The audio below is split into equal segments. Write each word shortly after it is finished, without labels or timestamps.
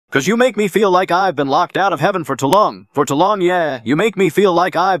Cause you make me feel like I've been locked out of heaven for too long, yeah. You make me feel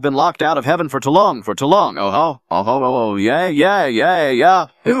like I've been locked out of heaven for too long, oh, yeah, yeah.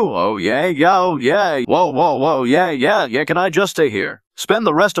 Ooh, oh, yeah, whoa, yeah, can I just stay here? Spend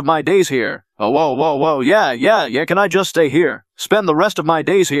the rest of my days here. Oh, whoa, yeah, can I just stay here? Spend the rest of my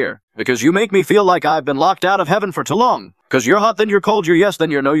days here. Because you make me feel like I've been locked out of heaven for too long. Cause you're hot, then you're cold, you're yes,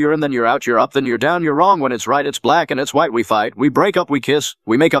 then you're no, you're in, then you're out, you're up, then you're down, you're wrong. When it's right, it's black, and it's white. We fight, we break up, we kiss,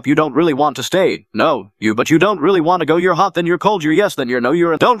 we make up. You don't really want to stay. No, you, but you don't really want to go. You're hot, then you're cold, you're yes, then you're no,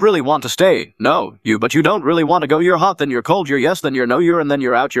 you're in. Don't really want to stay. No, you, but you don't really want to go. You're hot, then you're cold, you're yes, then you're no, you're in, then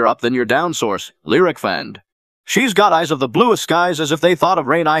you're out, you're up, then you're down. Source, lyric fan. She's got eyes of the bluest skies, as if they thought of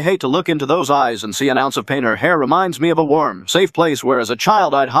rain. I hate to look into those eyes and see an ounce of pain. Her hair reminds me of a warm, safe place where as a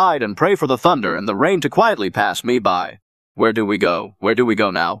child I'd hide and pray for the thunder and the rain to quietly pass me by. Where do we go? Where do we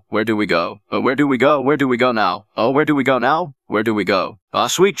go now? Where do we go? Where do we go? Where do we go now? Oh, where do we go now? Where do we go? Ah,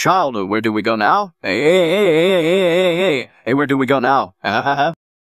 sweet child, where do we go now? Hey, where do we go now?